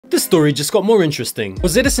This story just got more interesting.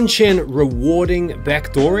 Was Edison Chen rewarding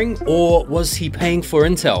backdooring, or was he paying for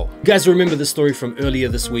intel? You guys remember the story from earlier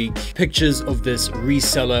this week? Pictures of this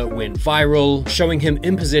reseller went viral, showing him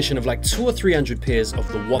in possession of like 200 or 300 pairs of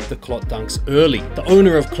the What the Clot dunks early. The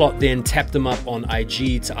owner of Clot then tapped him up on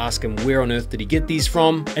IG to ask him where on earth did he get these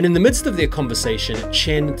from, and in the midst of their conversation,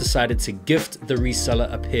 Chen decided to gift the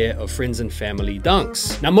reseller a pair of friends and family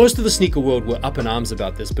dunks. Now, most of the sneaker world were up in arms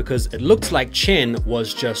about this because it looked like Chen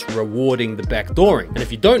was just rewarding the backdooring. And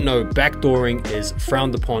if you don't know, backdooring is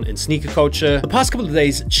frowned upon in sneaker culture. The past couple of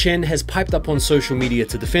days, Chen has piped up on social media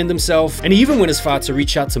to defend himself, and he even went as far to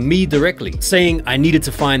reach out to me directly, saying I needed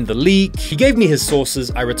to find the leak. He gave me his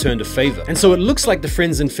sources, I returned a favor. And so it looks like the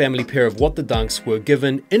friends and family pair of What the Dunks were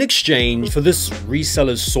given in exchange for this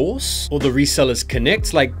reseller's source or the reseller's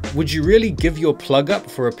connect. Like, would you really give your plug up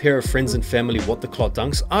for a pair of friends and family What the Clot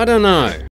dunks? I don't know.